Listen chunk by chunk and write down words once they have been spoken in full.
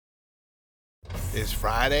It's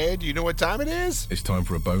Friday. Do you know what time it is? It's time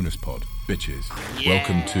for a bonus pod, bitches. Yeah.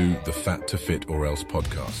 Welcome to the Fat to Fit or Else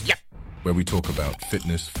podcast. Yep. Where we talk about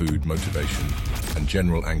fitness, food, motivation, and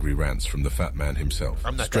general angry rants from the fat man himself,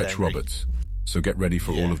 I'm not that Stretch angry. Roberts. So get ready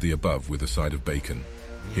for all of the above with a side of bacon.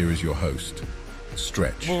 Here is your host,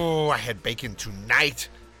 Stretch. Oh, I had bacon tonight.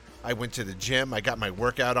 I went to the gym. I got my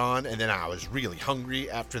workout on, and then I was really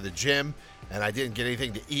hungry after the gym, and I didn't get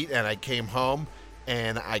anything to eat, and I came home,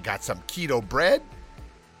 and I got some keto bread,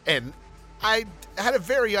 and I had a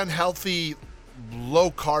very unhealthy,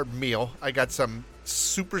 low-carb meal. I got some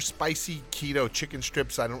super spicy keto chicken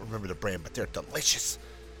strips. I don't remember the brand, but they're delicious.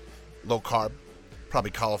 Low-carb,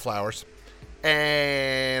 probably cauliflowers.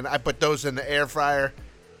 And I put those in the air fryer,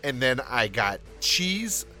 and then I got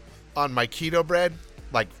cheese on my keto bread,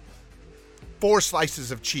 like 4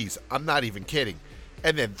 slices of cheese. I'm not even kidding.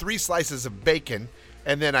 And then 3 slices of bacon.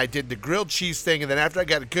 And then I did the grilled cheese thing. And then after I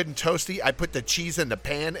got it good and toasty, I put the cheese in the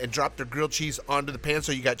pan and dropped the grilled cheese onto the pan.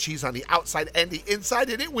 So you got cheese on the outside and the inside.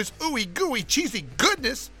 And it was ooey gooey cheesy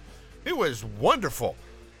goodness. It was wonderful.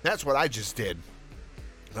 That's what I just did.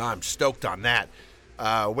 I'm stoked on that.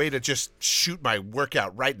 Way to just shoot my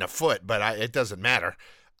workout right in the foot. But it doesn't matter.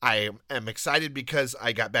 I am excited because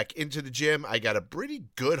I got back into the gym. I got a pretty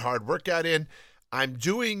good hard workout in. I'm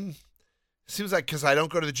doing... Seems like because I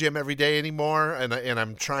don't go to the gym every day anymore, and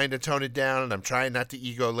I'm trying to tone it down, and I'm trying not to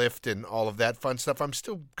ego lift and all of that fun stuff. I'm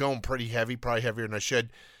still going pretty heavy, probably heavier than I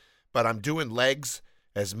should, but I'm doing legs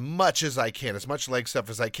as much as I can, as much leg stuff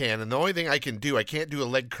as I can. And the only thing I can do, I can't do a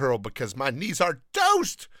leg curl because my knees are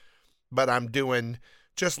toast, but I'm doing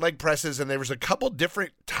just leg presses, and there was a couple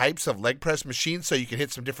different types of leg press machines, so you can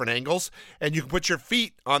hit some different angles, and you can put your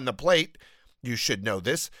feet on the plate. You should know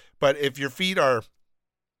this, but if your feet are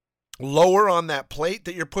lower on that plate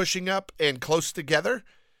that you're pushing up and close together,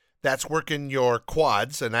 that's working your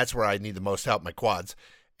quads, and that's where I need the most help, my quads.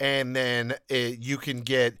 And then you can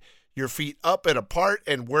get your feet up and apart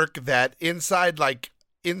and work that inside, like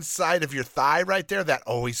inside of your thigh right there. That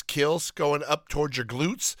always kills, going up towards your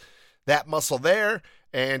glutes, that muscle there.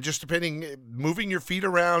 And just moving your feet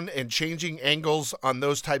around and changing angles on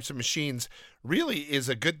those types of machines really is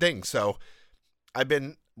a good thing. So I've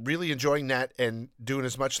been really enjoying that and doing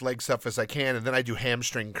as much leg stuff as I can. And then I do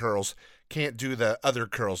hamstring curls. Can't do the other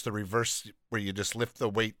curls, the reverse where you just lift the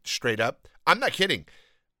weight straight up. I'm not kidding.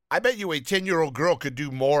 I bet you a 10-year-old girl could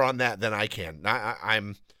do more on that than I can.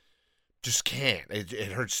 I'm just can't.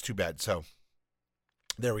 It hurts too bad. So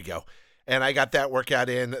there we go. And I got that workout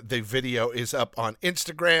in. The video is up on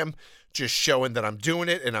Instagram, just showing that I'm doing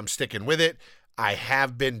it and I'm sticking with it. I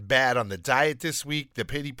have been bad on the diet this week. The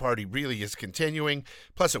pity party really is continuing.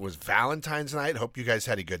 Plus, it was Valentine's night. Hope you guys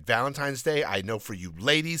had a good Valentine's Day. I know for you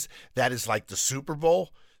ladies, that is like the Super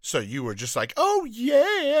Bowl. So you were just like, oh,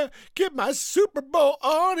 yeah, get my Super Bowl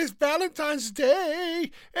on. It's Valentine's Day.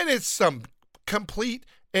 And it's some complete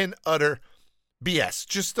and utter BS,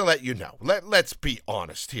 just to let you know. Let's be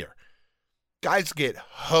honest here. Guys get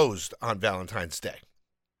hosed on Valentine's Day.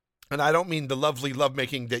 And I don't mean the lovely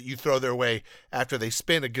lovemaking that you throw their way after they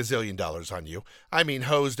spend $1 gazillion on you. I mean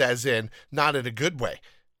hosed as in not in a good way.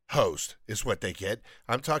 Hosed is what they get.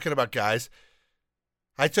 I'm talking about guys.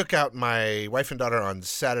 I took out my wife and daughter on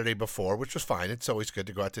Saturday before, which was fine. It's always good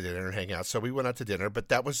to go out to dinner and hang out. So we went out to dinner, but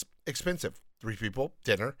that was expensive. 3 people,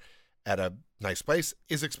 dinner at a nice place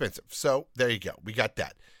is expensive. So there you go. We got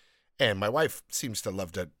that. And my wife seems to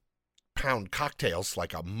love to pound cocktails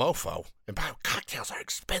like a mofo. And cocktails are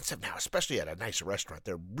expensive now, especially at a nice restaurant.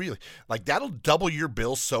 They're really, like, that'll double your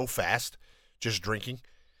bill so fast, just drinking.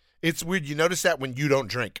 It's weird. You notice that when you don't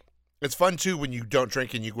drink. It's fun, too, when you don't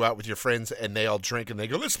drink and you go out with your friends and they all drink and they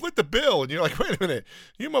go, let's split the bill. And you're like, wait a minute.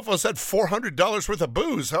 You mofos had $400 worth of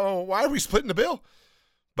booze. Oh, why are we splitting the bill?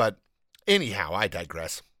 But anyhow, I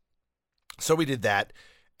digress. So we did that.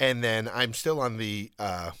 And then I'm still on the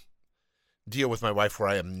deal with my wife where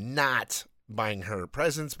I am not buying her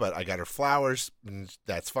presents, but I got her flowers, and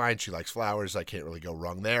that's fine. She likes flowers. I can't really go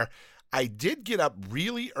wrong there. I did get up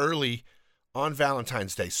really early on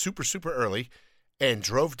Valentine's Day, super, super early, and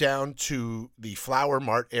drove down to the Flower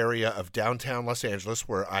Mart area of downtown Los Angeles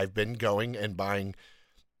where I've been going and buying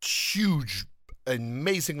huge,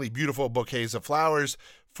 amazingly beautiful bouquets of flowers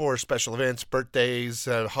for special events, birthdays,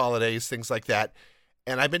 holidays, things like that.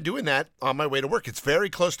 And I've been doing that on my way to work. It's very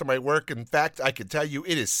close to my work. In fact, I can tell you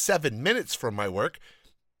it is 7 minutes from my work.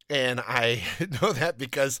 And I know that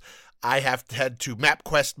because I had to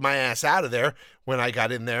MapQuest my ass out of there when I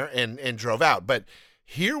got in there and drove out. But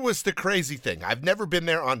here was the crazy thing. I've never been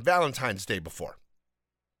there on Valentine's Day before.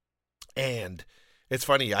 And It's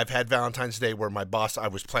funny. I've had Valentine's Day where I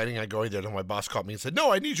was planning on going there, and my boss called me and said,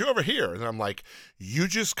 "No, I need you over here." And I'm like, "You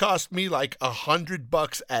just cost me like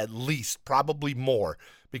 $100 at least, probably more,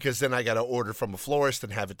 because then I got to order from a florist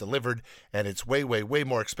and have it delivered, and it's way, way, way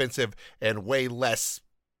more expensive and way less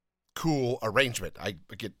cool arrangement. I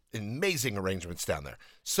get amazing arrangements down there."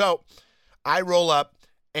 So I roll up,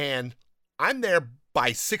 and I'm there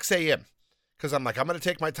by 6 a.m. because I'm like, I'm going to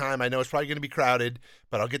take my time. I know it's probably going to be crowded,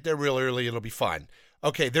 but I'll get there real early. It'll be fun.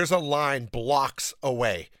 Okay, there's a line blocks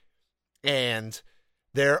away, and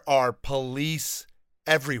there are police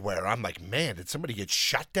everywhere. I'm like, man, did somebody get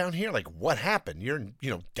shot down here? Like, what happened? You're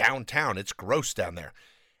in, downtown. It's gross down there.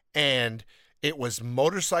 And it was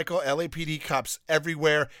motorcycle LAPD cops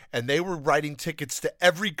everywhere, and they were writing tickets to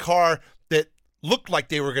every car that looked like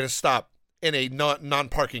they were going to stop in a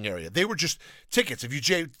non-parking area. They were just tickets. If you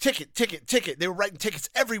ticket. They were writing tickets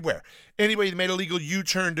everywhere. Anybody that made a legal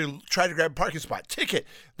U-turn to try to grab a parking spot, ticket.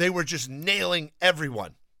 They were just nailing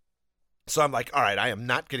everyone. So I'm like, all right, I am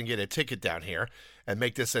not going to get a ticket down here and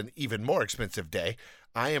make this an even more expensive day.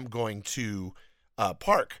 I am going to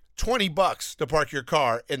park $20 to park your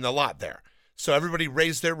car in the lot there. So everybody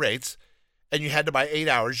raised their rates, and you had to buy 8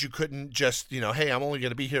 hours. You couldn't just, hey, I'm only going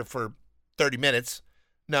to be here for 30 minutes.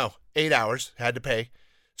 No, 8 hours, had to pay.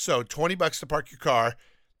 So $20 to park your car.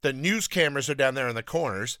 The news cameras are down there in the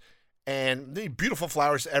corners, and the beautiful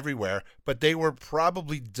flowers everywhere, but they were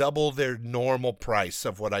probably double their normal price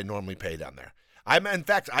of what I normally pay down there. In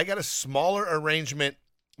fact, I got a smaller arrangement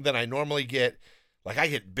than I normally get. Like, I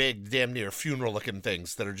get big, damn near funeral-looking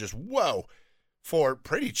things that are just, whoa, for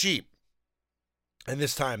pretty cheap. And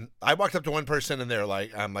this time, I walked up to one person, and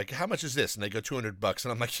I'm like, how much is this? And they go $200,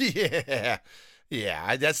 and I'm like,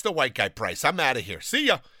 yeah, that's the white guy price. I'm out of here. See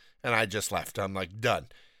ya. And I just left. I'm like, done.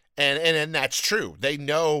 And that's true. They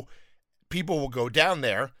know people will go down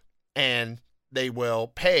there, and they will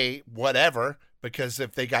pay whatever, because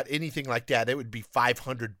if they got anything like that, it would be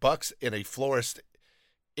 $500 in a florist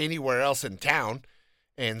anywhere else in town.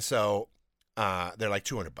 And so they're like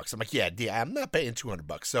 $200. I'm like, yeah, I'm not paying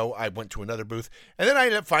 $200. So I went to another booth, and then I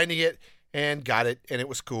ended up finding it and got it, and it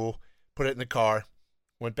was cool. Put it in the car,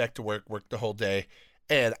 went back to worked the whole day.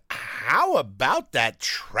 And how about that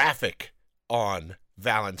traffic on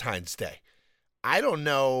Valentine's Day? I don't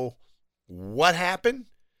know what happened,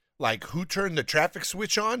 like who turned the traffic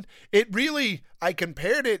switch on. I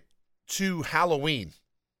compared it to Halloween.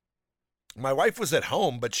 My wife was at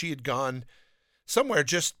home, but she had gone somewhere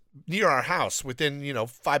just near our house, within,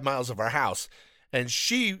 5 miles of our house. And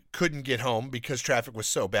she couldn't get home because traffic was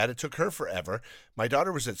so bad. It took her forever. My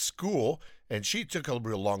daughter was at school, and she took a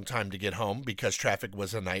real long time to get home because traffic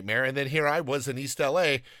was a nightmare. And then here I was in East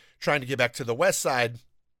LA trying to get back to the west side.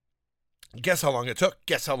 Guess how long it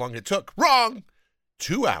took? Wrong!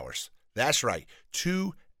 2 hours. That's right.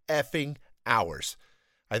 2 effing hours.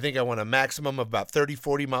 I think I went a maximum of about 30,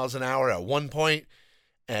 40 miles an hour at one point,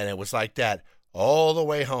 and it was like that all the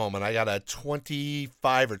way home. And I got a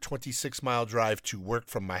 25 or 26 mile drive to work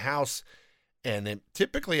from my house. And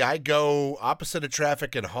typically I go opposite of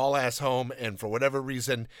traffic and haul ass home. And for whatever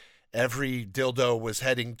reason, every dildo was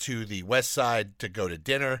heading to the west side to go to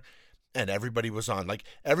dinner. And everybody was on. Like,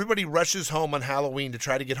 everybody rushes home on Halloween to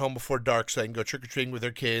try to get home before dark so they can go trick-or-treating with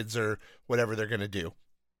their kids or whatever they're going to do.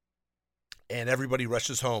 And everybody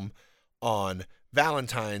rushes home on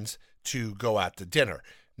Valentine's to go out to dinner.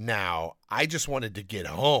 Now, I just wanted to get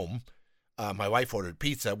home. My wife ordered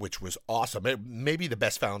pizza, which was awesome. It may be the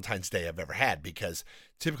best Valentine's Day I've ever had, because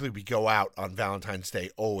typically we go out on Valentine's Day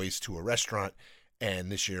always to a restaurant.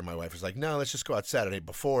 And this year my wife was like, no, let's just go out Saturday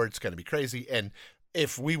before. It's going to be crazy. And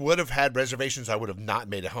if we would have had reservations, I would have not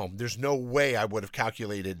made it home. There's no way I would have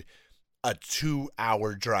calculated a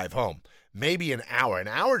 2-hour drive home. Maybe an hour. An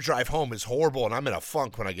hour drive home is horrible, and I'm in a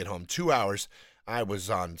funk when I get home. 2 hours, I was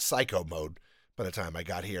on psycho mode by the time I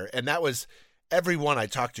got here. And that was everyone I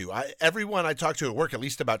talked to. Everyone I talked to at work, at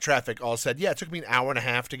least about traffic, all said, yeah, it took me an hour and a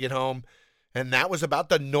half to get home. And that was about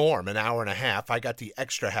the norm, an hour and a half. I got the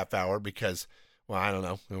extra half hour because, well, I don't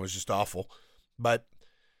know. It was just awful. But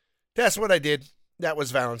that's what I did. That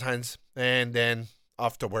was Valentine's. And then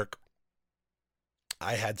off to work.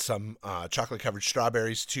 I had some chocolate-covered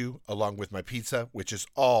strawberries, too, along with my pizza, which is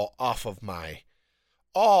all off of my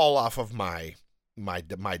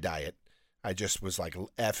diet. I just was like,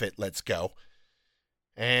 F it, let's go.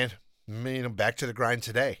 And, back to the grind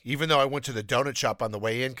today. Even though I went to the donut shop on the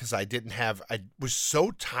way in because I was so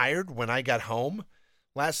tired when I got home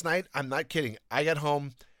last night. I'm not kidding. I got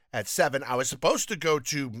home at 7. I was supposed to go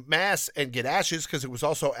to Mass and get ashes because it was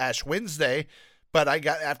also Ash Wednesday. But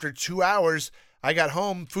after 2 hours, I got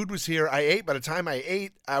home, food was here, I ate. By the time I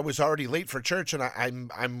ate, I was already late for church, and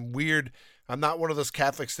I'm weird. I'm not one of those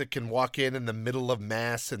Catholics that can walk in the middle of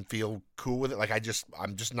Mass and feel cool with it. Like,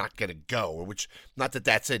 I'm just not going to go, which, not that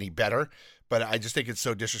that's any better, but I just think it's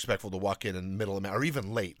so disrespectful to walk in the middle of Mass, or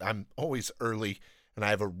even late. I'm always early, and I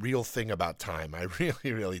have a real thing about time. I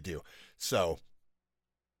really, really do. So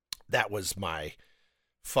that was my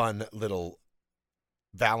fun little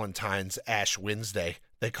Valentine's Ash Wednesday.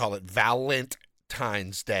 They call it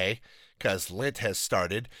Valentines Day because Lent has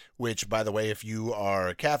started, which, by the way, if you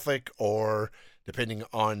are Catholic or depending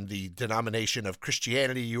on the denomination of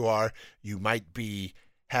Christianity you might be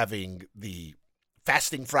having the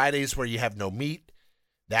fasting Fridays where you have no meat.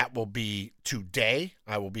 That will be today.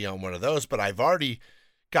 I will be on one of those, but I've already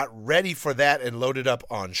got ready for that and loaded up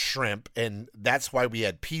on shrimp, and that's why we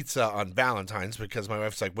had pizza on Valentine's, because my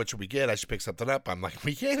wife's like, what should we get? I should pick something up. I'm like,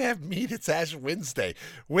 we can't have meat. It's Ash Wednesday.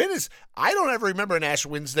 I don't ever remember an Ash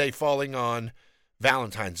Wednesday falling on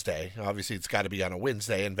Valentine's Day. Obviously, it's got to be on a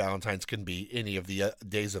Wednesday, and Valentine's can be any of the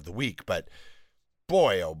days of the week, but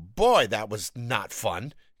boy, oh boy, that was not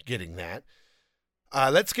fun getting that.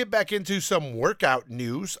 Let's get back into some workout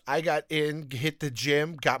news. I got in, hit the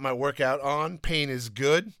gym, got my workout on. Pain is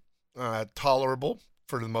good, tolerable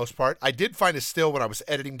for the most part. I did find a still when I was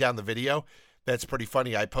editing down the video. That's pretty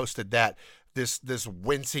funny. I posted that, this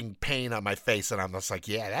wincing pain on my face, and I'm just like,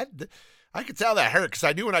 yeah, I could tell that hurt, because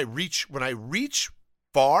I knew when I reach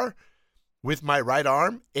far with my right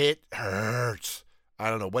arm, it hurts. I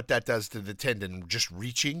don't know what that does to the tendon. Just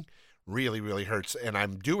reaching really, really hurts, and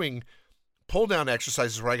I'm doing pull down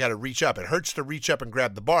exercises where I got to reach up. It hurts to reach up and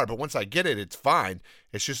grab the bar, but once I get it, it's fine.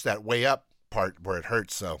 It's just that way up part where it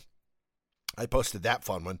hurts. So I posted that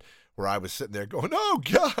fun one where I was sitting there going, oh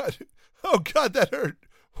God, that hurt.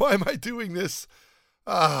 Why am I doing this?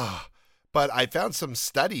 But I found some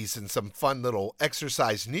studies and some fun little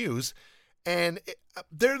exercise news, and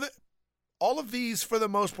all of these for the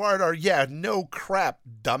most part are, no crap,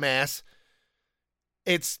 dumbass.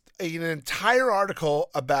 It's an entire article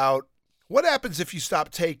about what happens if you stop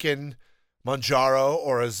taking Mounjaro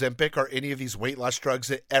or Ozempic or any of these weight loss drugs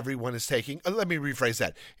that everyone is taking. Let me rephrase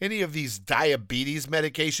that. Any of these diabetes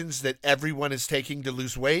medications that everyone is taking to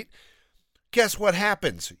lose weight. Guess what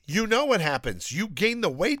happens? You know what happens. You gain the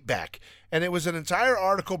weight back. And it was an entire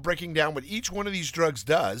article breaking down what each one of these drugs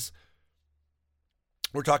does.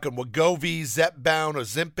 We're talking Wegovy, Zepbound,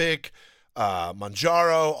 Ozempic,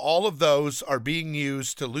 Mounjaro. All of those are being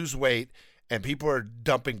used to lose weight. And people are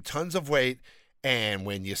dumping tons of weight, and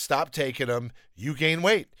when you stop taking them, you gain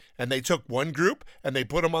weight. And they took one group, and they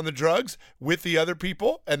put them on the drugs with the other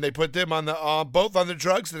people, and they put them on the both on the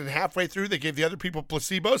drugs, and then halfway through, they gave the other people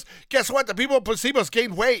placebos. Guess what? The people with placebos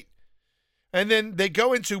gained weight. And then they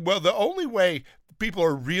go into, well, the only way people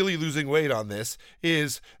are really losing weight on this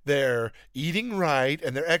is they're eating right,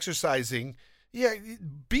 and they're exercising. Yeah,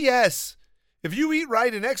 BS. If you eat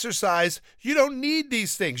right and exercise, you don't need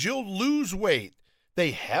these things. You'll lose weight.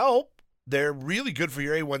 They help. They're really good for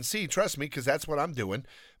your A1C. Trust me, because that's what I'm doing.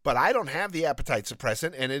 But I don't have the appetite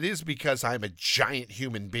suppressant, and it is because I'm a giant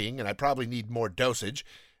human being, and I probably need more dosage.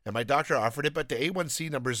 And my doctor offered it, but the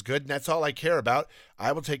A1C number is good, and that's all I care about.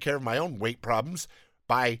 I will take care of my own weight problems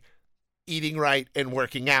by eating right and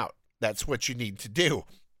working out. That's what you need to do.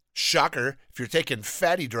 Shocker, if you're taking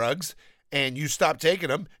fatty drugs and you stop taking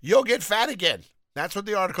them, you'll get fat again. That's what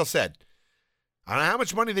the article said. I don't know how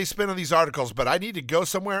much money they spend on these articles, but I need to go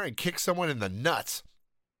somewhere and kick someone in the nuts.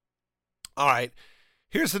 All right,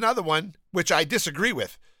 here's another one, which I disagree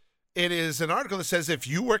with. It is an article that says if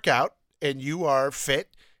you work out and you are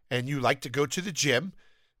fit and you like to go to the gym,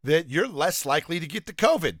 that you're less likely to get the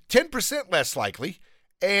COVID. 10% less likely,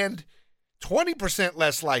 and 20%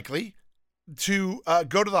 less likely to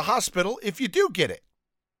go to the hospital if you do get it.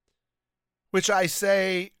 Which I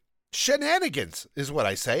say, shenanigans is what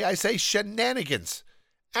I say. I say shenanigans.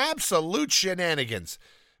 Absolute shenanigans.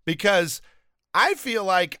 Because I feel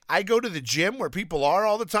like I go to the gym where people are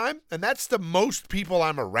all the time, and that's the most people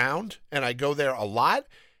I'm around, and I go there a lot,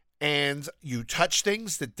 and you touch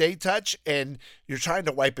things that they touch, and you're trying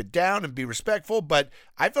to wipe it down and be respectful, but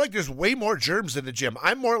I feel like there's way more germs in the gym.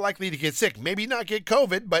 I'm more likely to get sick. Maybe not get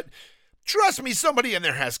COVID, but trust me, somebody in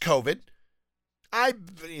there has COVID.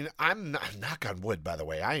 I'm not, knock on wood, by the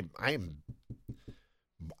way. I am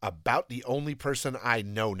about the only person I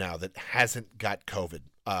know now that hasn't got COVID.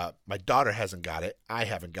 My daughter hasn't got it. I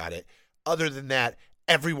haven't got it. Other than that,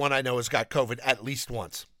 everyone I know has got COVID at least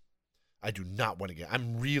once. I do not want to get.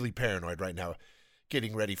 I'm really paranoid right now,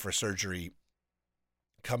 getting ready for surgery.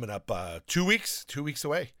 Coming up 2 weeks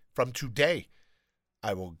away from today.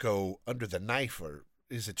 I will go under the knife, or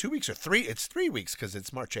is it 2 weeks or 3? It's 3 weeks because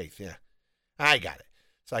it's March 8th. Yeah, I got it.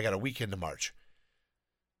 So I got a week into March.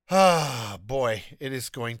 Ah, boy, it is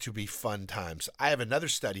going to be fun times. I have another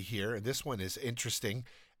study here, and this one is interesting,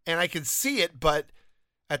 and I can see it, but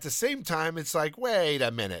at the same time, it's like, wait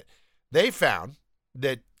a minute. They found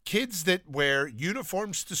that kids that wear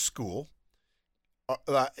uniforms to school,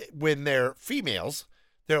 when they're females,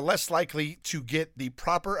 they're less likely to get the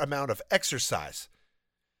proper amount of exercise.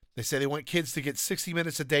 They say they want kids to get 60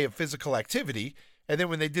 minutes a day of physical activity, and then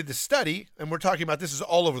when they did the study, and we're talking about this is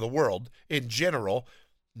all over the world in general,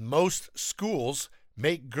 most schools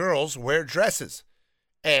make girls wear dresses.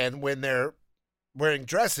 And when they're wearing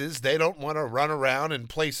dresses, they don't want to run around and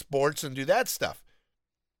play sports and do that stuff.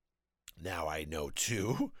 Now I know,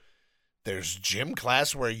 too, there's gym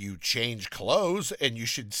class where you change clothes and you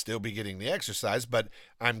should still be getting the exercise, but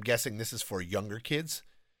I'm guessing this is for younger kids.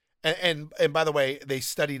 And by the way, they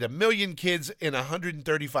studied 1 million kids in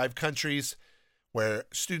 135 countries where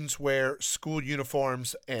students wear school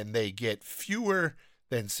uniforms and they get fewer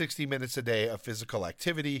than 60 minutes a day of physical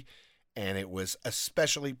activity, and it was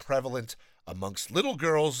especially prevalent amongst little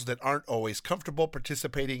girls that aren't always comfortable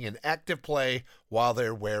participating in active play while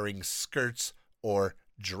they're wearing skirts or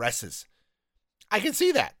dresses. I can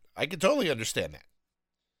see that. I can totally understand that.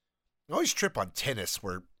 I always trip on tennis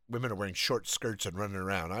where women are wearing short skirts and running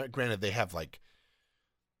around. Granted,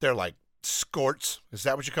 they're like skirts. Is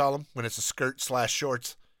that what you call them? When it's a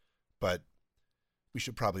skirt/shorts? But we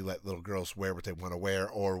should probably let little girls wear what they want to wear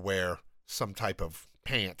or wear some type of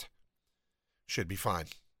pant. Should be fine.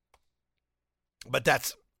 But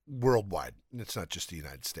that's worldwide. It's not just the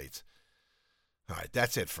United States. All right,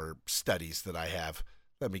 that's it for studies that I have.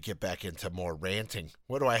 Let me get back into more ranting.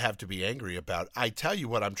 What do I have to be angry about? I tell you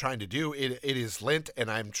what I'm trying to do. It is Lent, and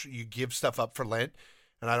you give stuff up for Lent,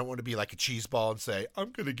 and I don't want to be like a cheese ball and say,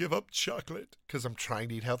 I'm going to give up chocolate because I'm trying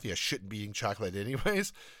to eat healthy. I shouldn't be eating chocolate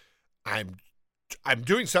anyways. I'm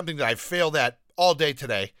doing something that I've failed at all day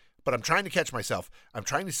today, but I'm trying to catch myself. I'm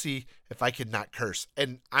trying to see if I can not curse.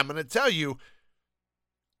 And I'm going to tell you,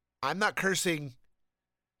 I'm not cursing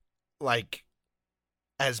like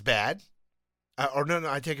as bad.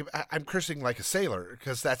 I take it. I'm cursing like a sailor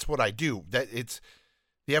because that's what I do. The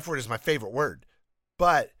F word is my favorite word.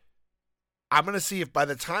 But I'm going to see if by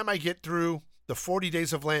the time I get through the 40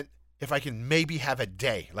 days of Lent, if I can maybe have a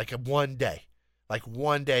day, like one day. Like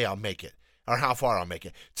one day I'll make it. Or how far I'll make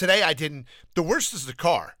it. Today I didn't. The worst is the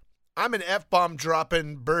car. I'm an F-bomb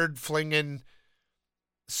dropping, bird flinging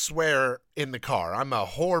swear in the car. I'm a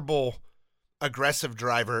horrible, aggressive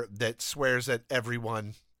driver that swears at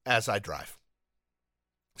everyone as I drive.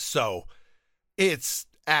 So it's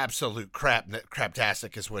absolute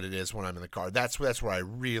craptastic is what it is when I'm in the car. That's where I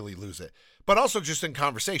really lose it. But also just in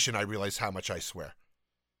conversation, I realize how much I swear.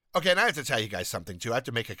 Okay, and I have to tell you guys something too. I have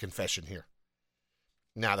to make a confession here.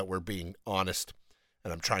 Now that we're being honest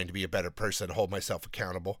and I'm trying to be a better person, hold myself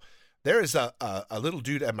accountable. There is a little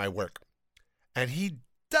dude at my work, and he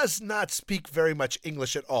does not speak very much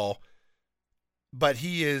English at all, but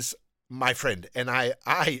he is my friend, and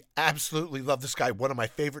I absolutely love this guy, one of my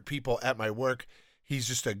favorite people at my work. He's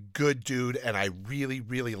just a good dude, and I really,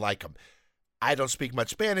 really like him. I don't speak much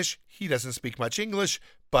Spanish. He doesn't speak much English,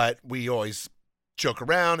 but we always joke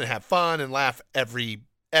around and have fun and laugh every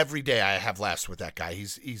day. I have laughs with that guy.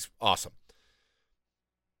 He's awesome.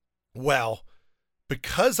 Well,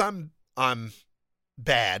 because I'm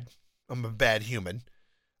bad, I'm a bad human,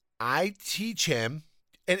 I teach him,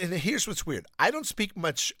 and here's what's weird. I don't speak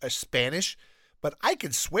much Spanish, but I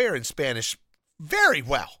can swear in Spanish very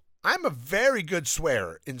well. I'm a very good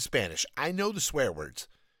swearer in Spanish. I know the swear words.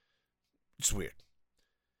 It's weird.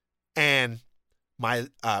 And my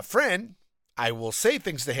friend, I will say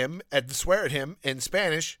things to him and swear at him in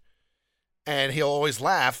Spanish, and he'll always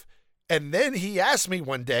laugh. And then he asked me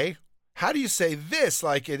one day, how do you say this?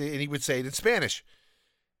 And he would say it in Spanish.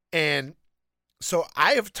 And so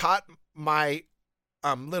I have taught my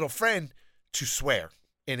little friend to swear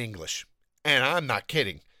in English. And I'm not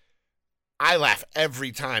kidding. I laugh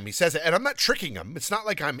every time he says it. And I'm not tricking him. It's not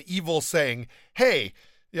like I'm evil saying, hey,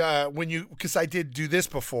 because I did do this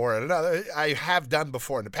before. And I have done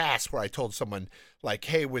before in the past where I told someone, like,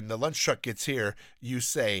 hey, when the lunch truck gets here, you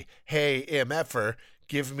say, hey, MFer,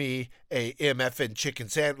 give me a MFing chicken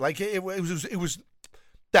sandwich. Like, it was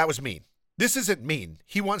that was mean. This isn't mean.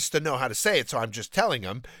 He wants to know how to say it, so I'm just telling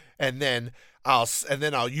him, and then I'll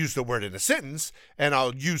use the word in a sentence, and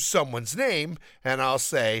I'll use someone's name, and I'll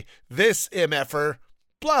say, this MFer,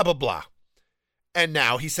 blah, blah, blah. And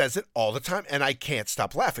now he says it all the time, and I can't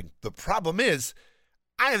stop laughing. The problem is,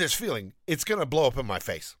 I have this feeling it's going to blow up in my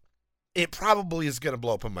face. It probably is going to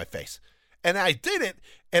blow up in my face. And I did it.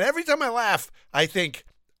 And every time I laugh, I think,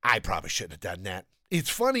 I probably shouldn't have done that. It's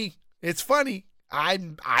funny. It's funny.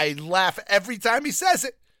 I laugh every time he says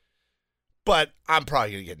it. But I'm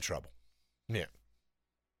probably going to get in trouble. Yeah.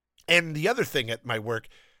 And the other thing at my work,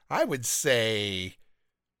 I would say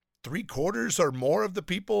 3/4 or more of the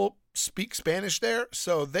people speak Spanish there,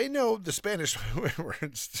 so they know the Spanish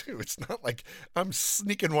words too. It's not like I'm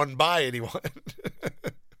sneaking one by anyone.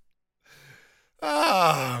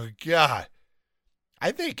 Oh, God.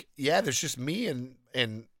 I think, there's just me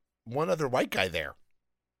and one other white guy there.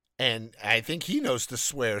 And I think he knows to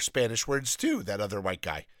swear Spanish words too, that other white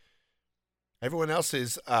guy. Everyone else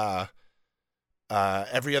is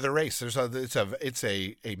every other race. It's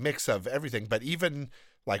a mix of everything. But even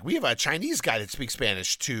like we have a Chinese guy that speaks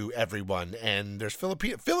Spanish to everyone, and there's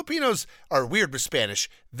Filipinos are weird with Spanish.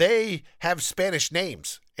 They have Spanish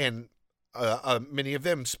names, and many of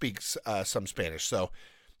them speaks some Spanish. So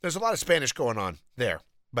there's a lot of Spanish going on there.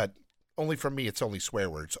 But only for me, it's only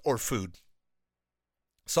swear words or food.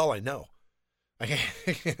 That's all I know. I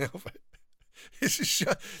can't help it.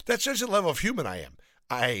 That's such a level of human I am.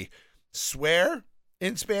 I swear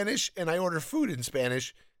in Spanish and I order food in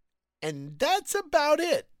Spanish, and that's about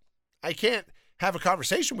it. I can't have a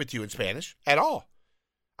conversation with you in Spanish at all.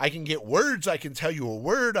 I can get words. I can tell you a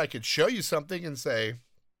word. I can show you something and say,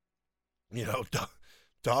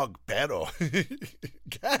 dog, perro,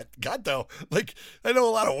 gato. Like, I know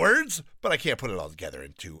a lot of words, but I can't put it all together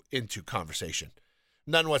into conversation.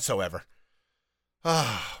 None whatsoever.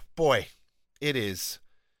 Ah, boy, it is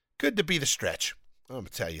good to be the stretch. I'm going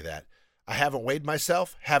to tell you that. I haven't weighed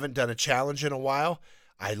myself, haven't done a challenge in a while.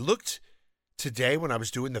 I looked today when I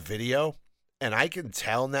was doing the video, and I can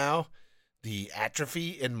tell now the atrophy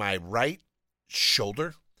in my right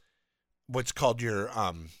shoulder, what's called your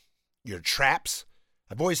traps.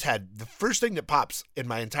 I've always had, the first thing that pops in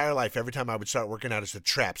my entire life every time I would start working out is the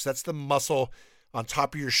traps. That's the muscle on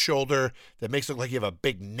top of your shoulder that makes it look like you have a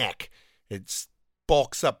big neck. It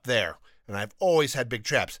bulks up there, and I've always had big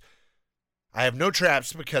traps. I have no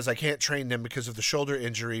traps because I can't train them because of the shoulder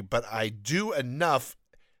injury, but I do enough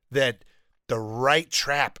that the right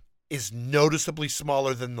trap is noticeably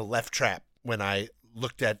smaller than the left trap. When I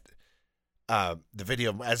looked at the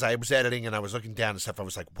video as I was editing and I was looking down and stuff, I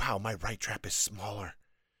was like, wow, my right trap is smaller.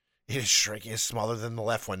 It is shrinking. It's smaller than the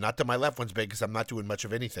left one. Not that my left one's big because I'm not doing much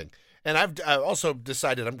of anything. And I've also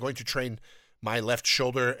decided I'm going to train my left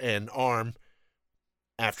shoulder and arm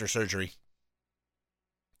after surgery.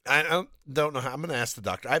 I don't know how. I'm going to ask the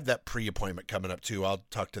doctor. I have that pre-appointment coming up too. I'll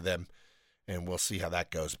talk to them and we'll see how that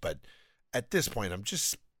goes. But at this point, I'm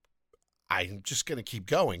just going to keep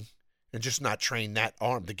going and just not train that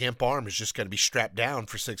arm. The gimp arm is just going to be strapped down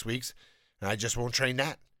for 6 weeks, and I just won't train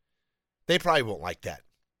that. They probably won't like that.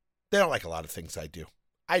 They don't like a lot of things I do.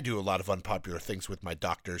 I do a lot of unpopular things with my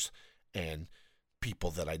doctors and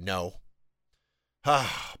people that I know.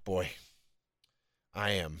 Ah, boy.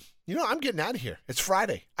 I'm getting out of here. It's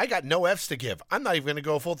Friday. I got no F's to give. I'm not even going to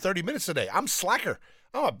go a full 30 minutes today. I'm slacker.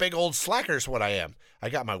 I'm a big old slacker is what I am. I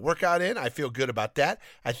got my workout in. I feel good about that.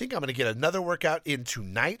 I think I'm going to get another workout in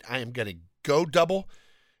tonight. I am going to go double,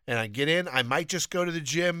 and I get in. I might just go to the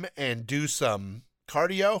gym and do some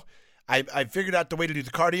cardio. I figured out the way to do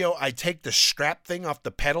the cardio. I take the strap thing off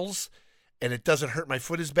the pedals, and it doesn't hurt my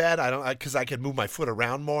foot as bad. Because I can move my foot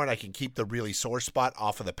around more, and I can keep the really sore spot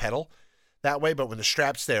off of the pedal that way. But when the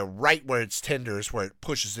strap's there, right where it's tender is where it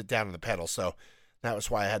pushes it down on the pedal. So that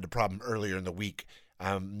was why I had the problem earlier in the week.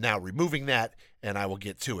 I'm now removing that, and I will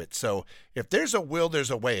get to it. So if there's a will,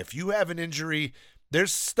 there's a way. If you have an injury,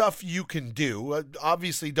 there's stuff you can do.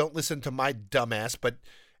 Obviously, don't listen to my dumbass, but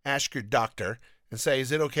ask your doctor and say,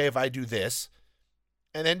 is it okay if I do this?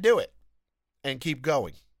 And then do it. And keep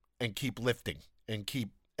going. And keep lifting. And keep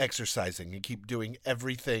exercising. And keep doing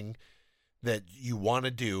everything that you want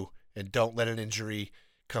to do. And don't let an injury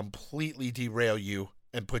completely derail you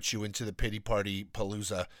and put you into the pity party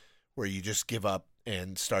palooza where you just give up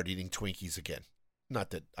and start eating Twinkies again. Not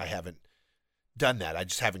that I haven't done that. I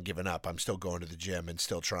just haven't given up. I'm still going to the gym and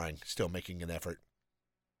still trying, still making an effort.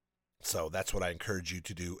 So that's what I encourage you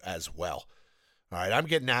to do as well. All right, I'm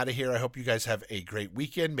getting out of here. I hope you guys have a great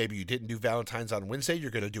weekend. Maybe you didn't do Valentine's on Wednesday.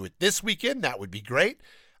 You're going to do it this weekend. That would be great.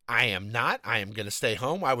 I am not. I am going to stay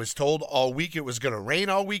home. I was told all week it was going to rain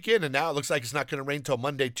all weekend, and now it looks like it's not going to rain until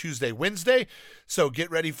Monday, Tuesday, Wednesday. So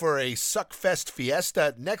get ready for a Suckfest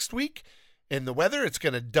fiesta next week in the weather. It's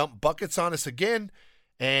going to dump buckets on us again,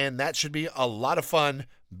 and that should be a lot of fun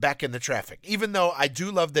back in the traffic. Even though I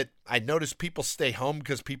do love that I notice people stay home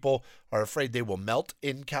because people are afraid they will melt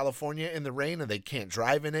in California in the rain and they can't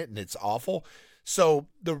drive in it and it's awful. So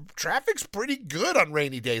the traffic's pretty good on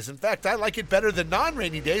rainy days. In fact, I like it better than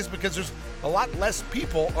non-rainy days because there's a lot less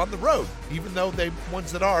people on the road, even though the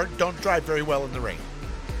ones that are don't drive very well in the rain.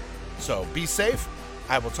 So be safe.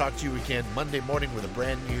 I will talk to you again Monday morning with a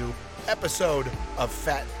brand new episode of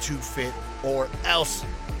Fat to Fit or Else.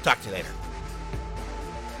 Talk to you later.